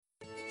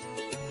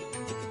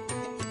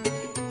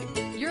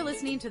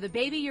listening to the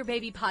Baby Your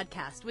Baby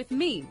podcast with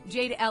me,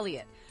 Jade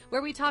Elliott,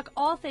 where we talk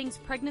all things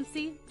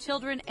pregnancy,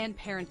 children, and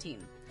parenting.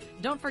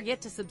 Don't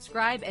forget to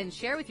subscribe and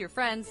share with your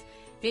friends.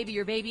 Baby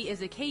Your Baby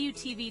is a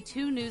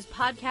KUTV2 News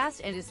podcast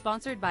and is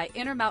sponsored by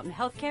Intermountain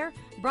Healthcare,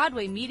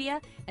 Broadway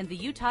Media, and the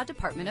Utah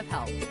Department of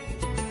Health.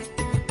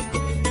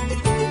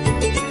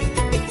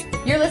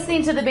 You're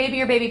listening to the Baby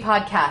Your Baby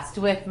podcast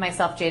with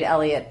myself, Jade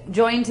Elliott,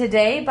 joined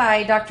today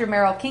by Dr.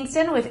 Merrill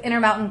Kingston with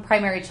Intermountain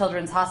Primary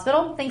Children's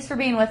Hospital. Thanks for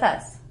being with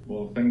us.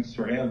 Well, thanks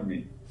for having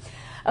me.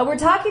 We're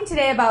talking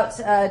today about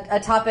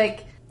a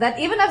topic that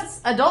even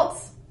us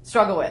adults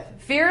struggle with,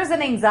 fears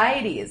and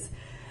anxieties.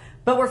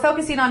 But we're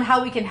focusing on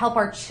how we can help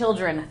our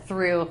children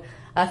through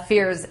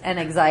fears and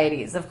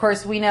anxieties. Of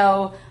course, we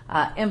know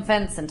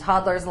infants and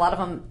toddlers, a lot of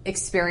them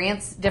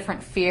experience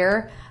different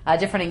fear,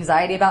 different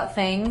anxiety about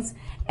things.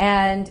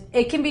 And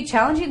it can be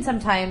challenging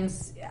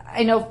sometimes.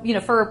 I know,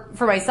 for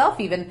myself,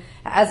 even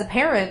as a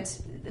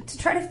parent, to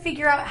try to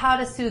figure out how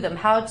to soothe them,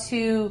 how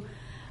to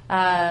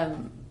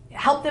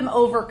help them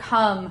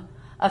overcome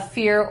a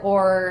fear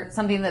or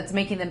something that's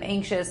making them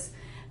anxious.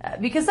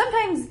 Because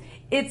sometimes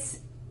it's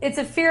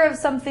a fear of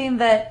something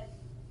that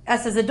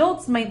us as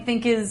adults might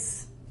think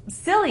is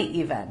silly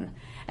even.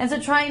 And so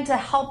trying to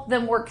help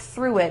them work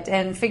through it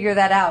and figure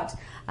that out.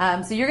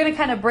 So you're going to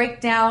kind of break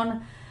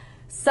down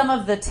some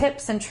of the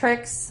tips and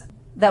tricks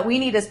that we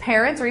need as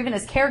parents or even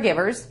as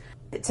caregivers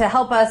to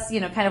help us,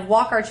 kind of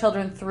walk our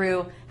children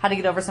through how to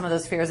get over some of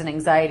those fears and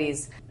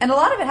anxieties. And a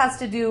lot of it has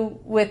to do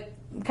with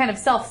kind of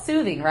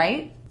self-soothing,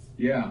 right?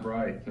 Yeah,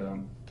 right.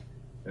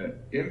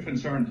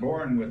 Infants aren't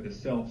born with a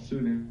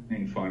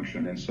self-soothing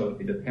function, and so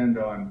they depend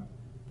on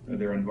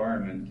their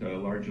environment,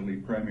 largely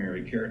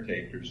primary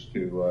caretakers,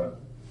 to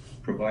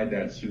provide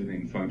that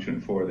soothing function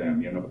for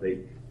them.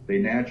 They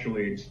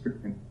naturally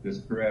experience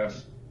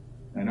distress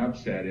and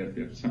upset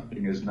if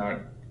something is not,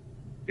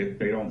 if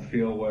they don't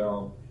feel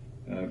well,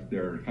 if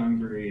they're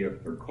hungry,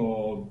 if they're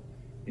cold,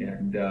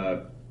 and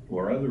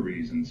for other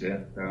reasons.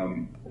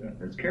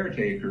 As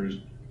caretakers,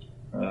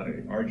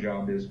 our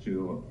job is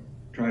to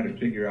try to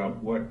figure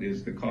out what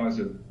is the cause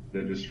of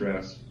the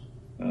distress,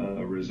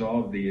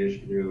 resolve the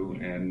issue,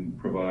 and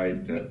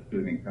provide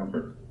soothing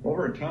comfort.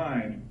 Over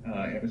time,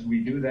 as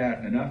we do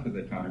that enough of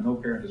the time, no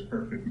parent is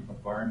perfect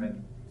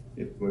environment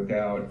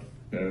without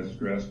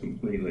stress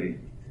completely.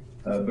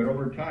 But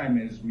over time,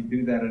 as we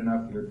do that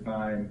enough of the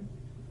time,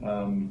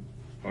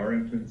 our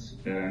infants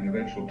and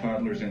eventual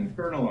toddlers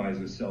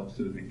internalize a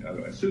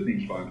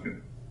soothing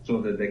function so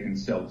that they can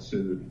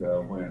self-soothe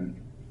when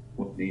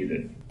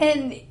needed.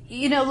 And,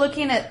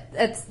 looking at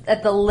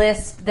the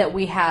list that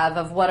we have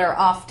of what are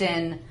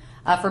often,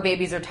 for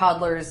babies or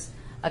toddlers,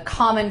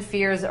 common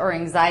fears or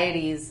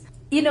anxieties,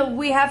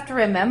 we have to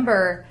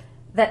remember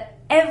that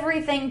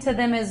everything to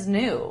them is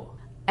new.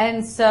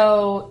 And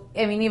so,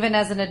 even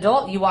as an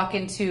adult, you walk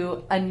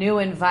into a new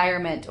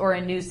environment or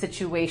a new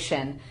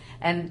situation,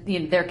 and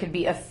there could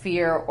be a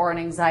fear or an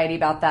anxiety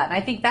about that. And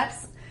I think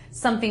that's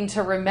something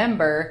to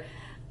remember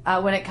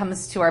when it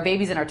comes to our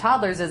babies and our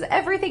toddlers, is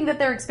everything that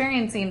they're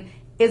experiencing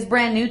is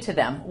brand new to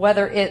them,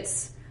 whether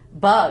it's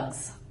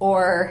bugs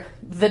or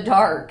the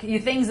dark,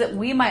 things that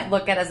we might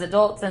look at as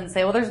adults and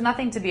say, well, there's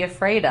nothing to be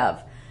afraid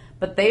of,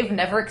 but they've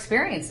never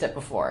experienced it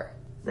before.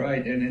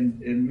 Right,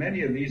 and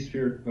many of these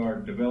fears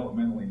are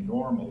developmentally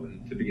normal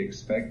and to be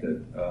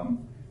expected.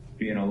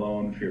 Being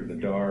alone, fear of the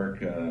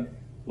dark,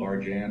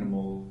 large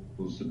animals,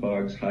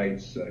 bugs,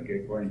 heights,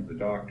 going to the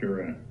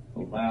doctor, a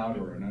loud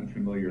or an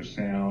unfamiliar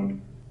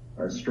sound.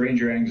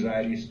 Stranger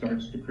anxiety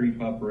starts to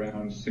creep up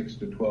around 6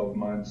 to 12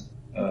 months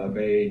of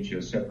age,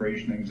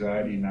 separation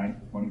anxiety 9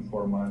 to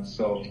 24 months.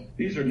 So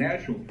these are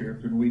natural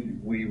fears, and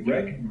we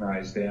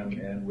recognize them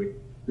and we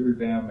soothe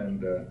them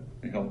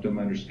and help them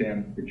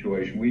understand the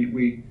situation.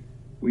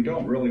 We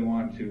don't really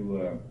want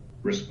to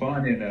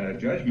respond in a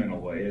judgmental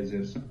way as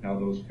if somehow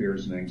those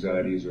fears and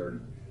anxieties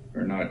are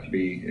not to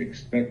be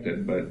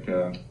expected, but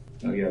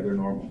they're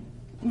normal.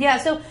 Yeah,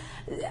 so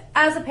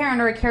as a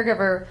parent or a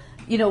caregiver,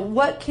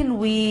 what can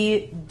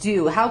we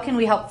do? How can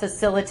we help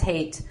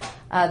facilitate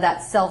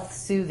that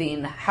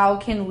self-soothing? How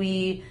can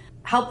we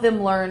help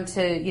them learn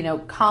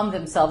to, calm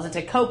themselves and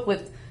to cope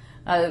with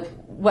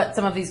what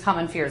some of these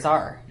common fears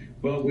are?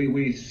 Well,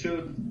 we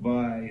soothe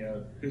by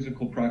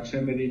physical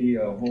proximity,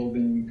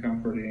 holding,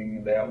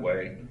 comforting that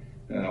way.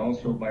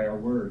 Also by our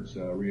words,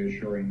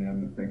 reassuring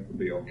them that things will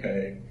be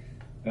okay.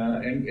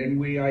 And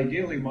we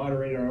ideally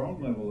moderate our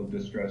own level of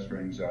distress or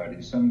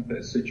anxiety. Some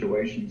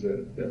situations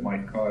that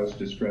might cause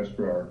distress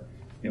for our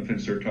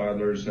infants or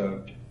toddlers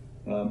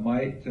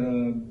might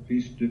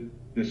be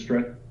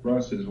distress for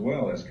us as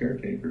well as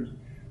caretakers.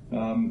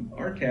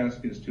 Our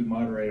task is to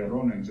moderate our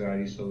own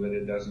anxiety so that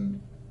it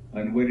doesn't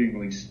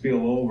unwittingly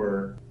spill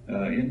over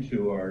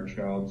into our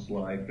child's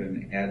life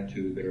and add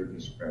to their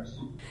distress.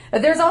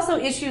 There's also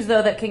issues,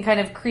 though, that can kind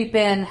of creep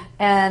in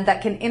and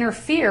that can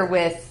interfere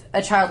with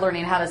a child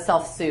learning how to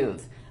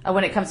self-soothe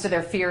when it comes to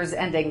their fears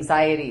and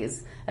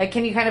anxieties.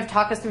 Can you kind of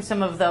talk us through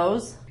some of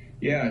those?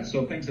 Yeah,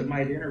 so things that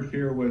might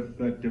interfere with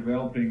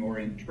developing or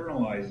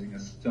internalizing a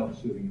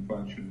self-soothing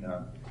function.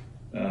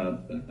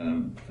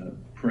 parental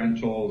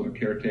or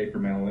caretaker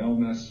mental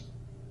illness,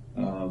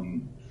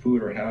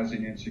 food or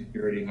housing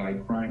insecurity, high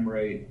crime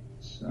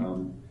rates,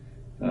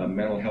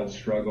 mental health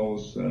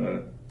struggles.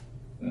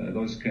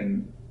 Those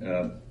can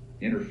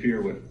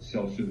interfere with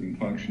self-soothing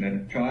function.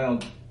 And a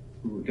child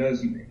who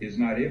is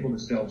not able to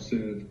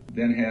self-soothe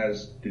then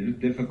has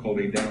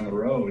difficulty down the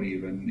road,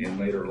 even in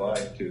later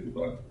life,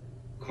 to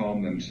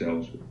calm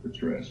themselves with the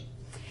stress.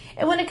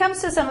 And when it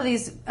comes to some of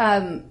these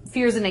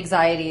fears and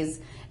anxieties,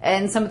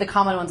 and some of the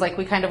common ones, like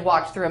we kind of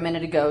walked through a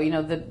minute ago,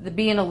 the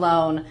being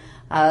alone,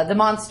 the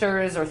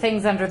monsters or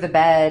things under the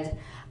bed,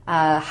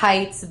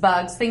 heights,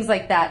 bugs, things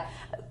like that.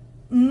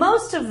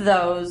 Most of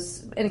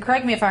those, and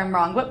correct me if I'm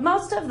wrong, but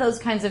most of those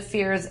kinds of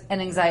fears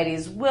and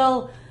anxieties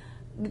will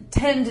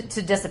tend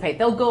to dissipate.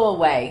 They'll go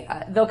away.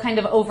 They'll kind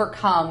of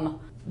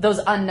overcome those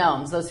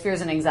unknowns, those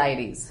fears and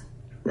anxieties.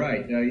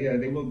 Right. Yeah,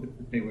 they will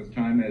dissipate with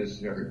time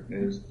as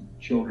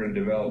children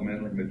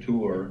developmentally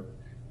mature.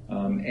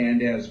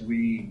 And as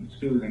we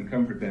soothe and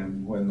comfort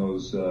them when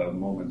those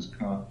moments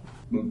come.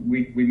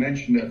 We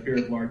mentioned the fear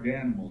of large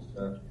animals.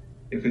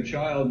 If a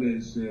child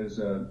is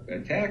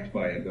attacked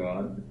by a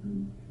dog,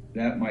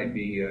 that might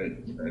be a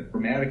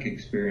traumatic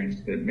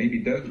experience that maybe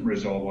doesn't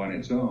resolve on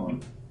its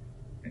own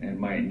and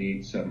might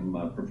need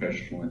some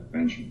professional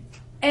intervention.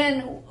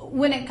 And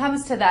when it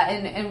comes to that,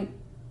 and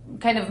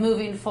kind of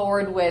moving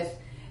forward with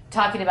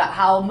talking about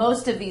how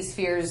most of these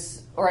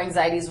fears or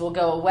anxieties will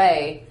go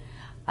away,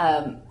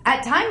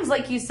 at times,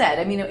 like you said,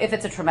 I mean, if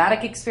it's a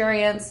traumatic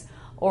experience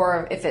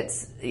or if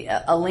it's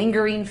a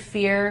lingering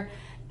fear,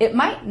 it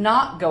might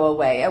not go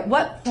away. At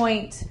what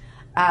point,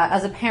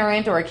 as a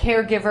parent or a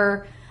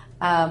caregiver,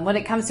 when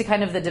it comes to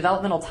kind of the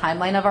developmental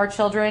timeline of our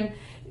children,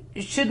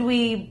 should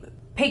we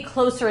pay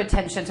closer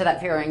attention to that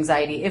fear or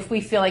anxiety if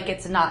we feel like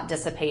it's not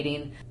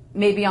dissipating,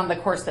 maybe on the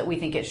course that we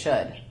think it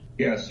should?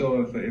 Yeah,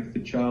 so if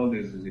the child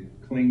is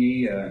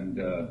clingy and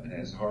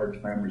has a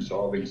hard time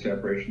resolving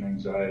separation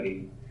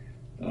anxiety,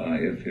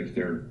 if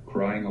they're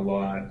crying a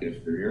lot,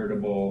 if they're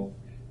irritable,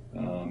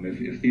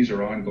 if these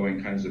are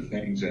ongoing kinds of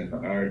things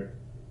and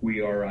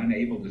we are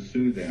unable to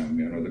soothe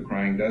them, the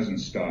crying doesn't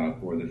stop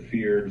or the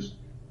fears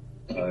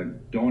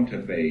don't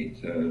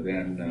abate,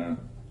 then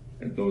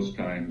at those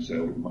times we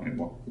might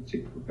want to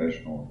seek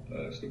professional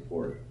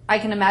support. I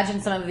can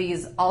imagine some of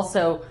these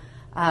also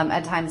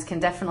at times can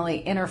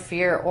definitely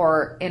interfere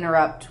or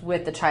interrupt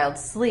with the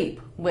child's sleep,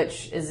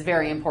 which is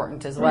very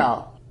important as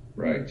well.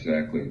 Right,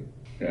 exactly.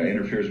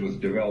 Interferes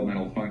with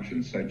developmental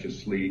functions such as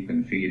sleep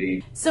and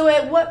feeding. So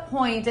at what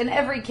point, and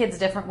every kid's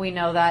different, we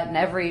know that, and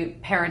every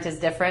parent is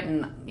different,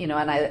 and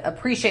and I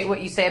appreciate what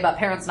you say about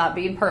parents not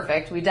being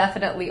perfect. We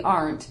definitely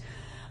aren't.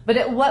 But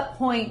at what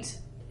point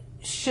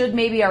should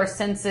maybe our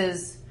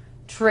senses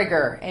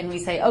trigger and we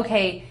say,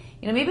 okay,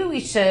 maybe we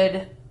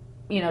should,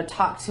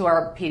 talk to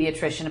our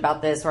pediatrician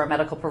about this or our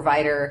medical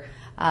provider.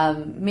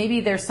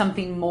 Maybe there's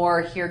something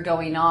more here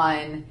going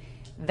on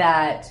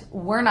that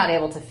we're not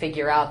able to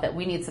figure out that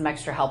we need some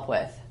extra help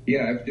with.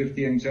 Yeah, if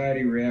the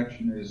anxiety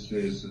reaction is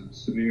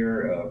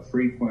severe,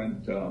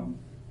 frequent,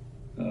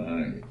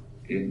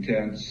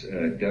 intense,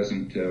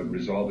 doesn't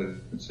resolve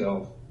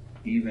itself,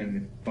 even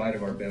in spite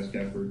of our best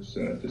efforts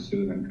to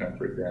soothe and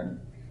comfort,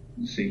 then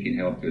seeking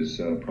help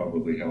is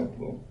probably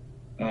helpful.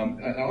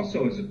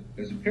 Also,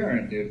 as a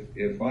parent,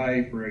 if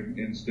I, for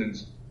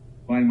instance,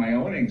 find my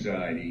own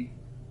anxiety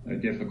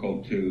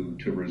difficult to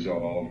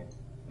resolve,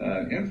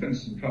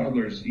 infants and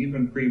toddlers,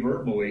 even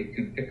pre-verbally,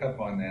 can pick up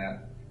on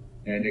that,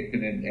 and it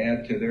can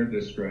add to their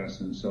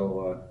distress. And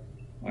so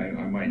I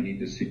might need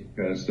to seek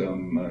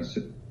some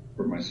support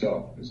for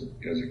myself as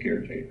a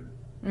caretaker.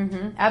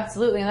 Mm-hmm.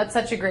 Absolutely, and that's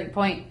such a great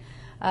point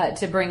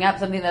to bring up,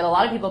 something that a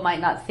lot of people might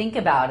not think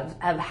about,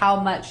 of how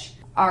much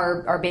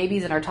our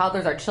babies and our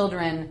toddlers, our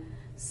children,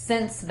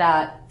 sense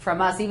that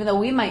from us. Even though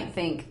we might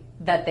think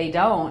that they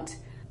don't,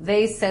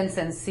 they sense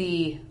and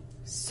see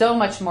so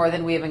much more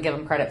than we even give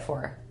them credit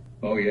for.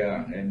 Oh,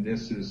 yeah. And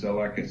this is,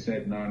 like I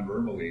said,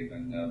 nonverbal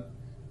even,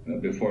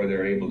 before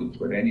they're able to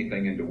put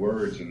anything into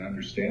words and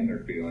understand their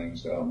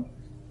feelings.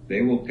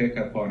 They will pick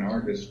up on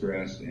our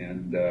distress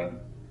and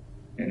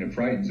it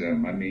frightens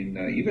them. I mean,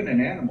 even an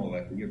animal,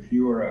 if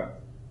you ride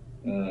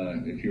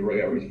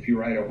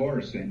a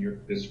horse and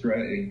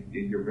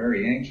you're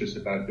very anxious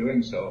about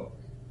doing so,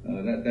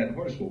 that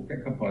horse will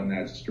pick up on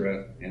that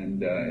stress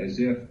and as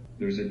if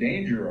there's a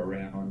danger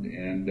around,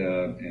 and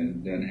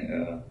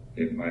then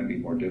it might be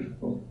more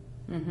difficult.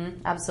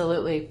 Mm-hmm,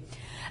 absolutely.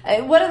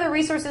 What other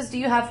resources do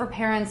you have for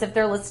parents if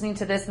they're listening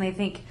to this and they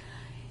think,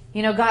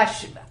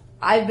 gosh,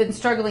 I've been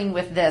struggling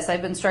with this.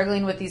 I've been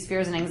struggling with these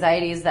fears and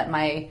anxieties that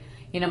my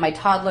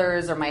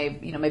toddlers or my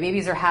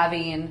babies are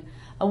having.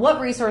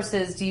 What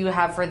resources do you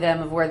have for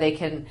them of where they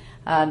can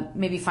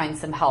maybe find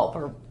some help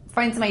or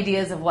find some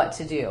ideas of what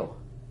to do?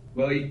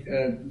 Well,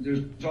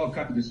 there's all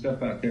kinds of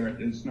stuff out there.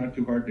 It's not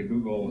too hard to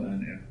Google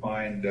and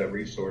find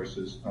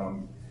resources.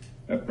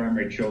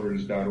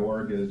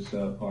 Primarychildrens.org is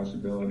a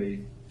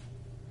possibility.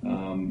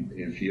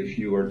 If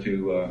you were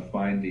to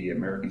find the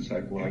American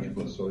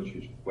Psychological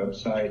Association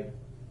website,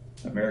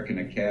 American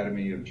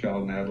Academy of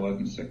Child and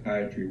Adolescent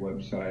Psychiatry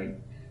website.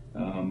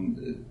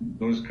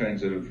 Those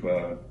kinds of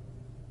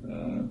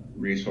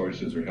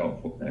resources are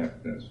helpful to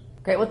access.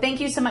 Great. Well, thank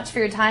you so much for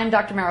your time,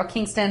 Dr. Merrill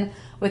Kingston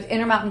with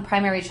Intermountain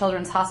Primary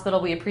Children's Hospital.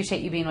 We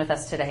appreciate you being with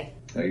us today.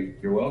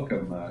 You're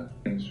welcome.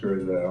 Thanks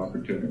for the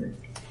opportunity.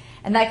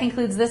 And that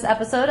concludes this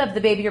episode of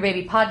the Baby Your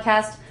Baby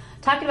podcast,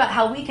 talking about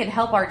how we can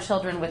help our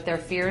children with their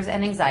fears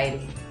and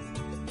anxiety.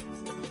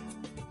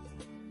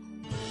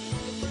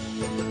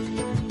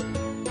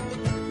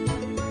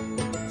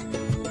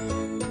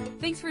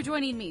 Thanks for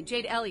joining me,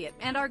 Jade Elliott,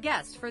 and our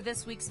guest for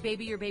this week's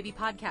Baby Your Baby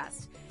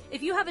podcast.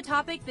 If you have a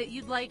topic that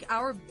you'd like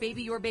our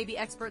Baby Your Baby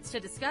experts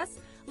to discuss,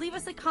 leave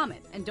us a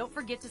comment and don't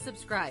forget to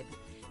subscribe.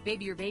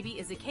 Baby Your Baby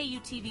is a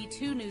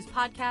KUTV2 news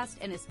podcast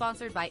and is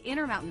sponsored by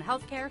Intermountain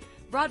Healthcare,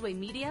 Broadway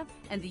Media,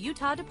 and the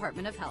Utah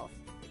Department of Health.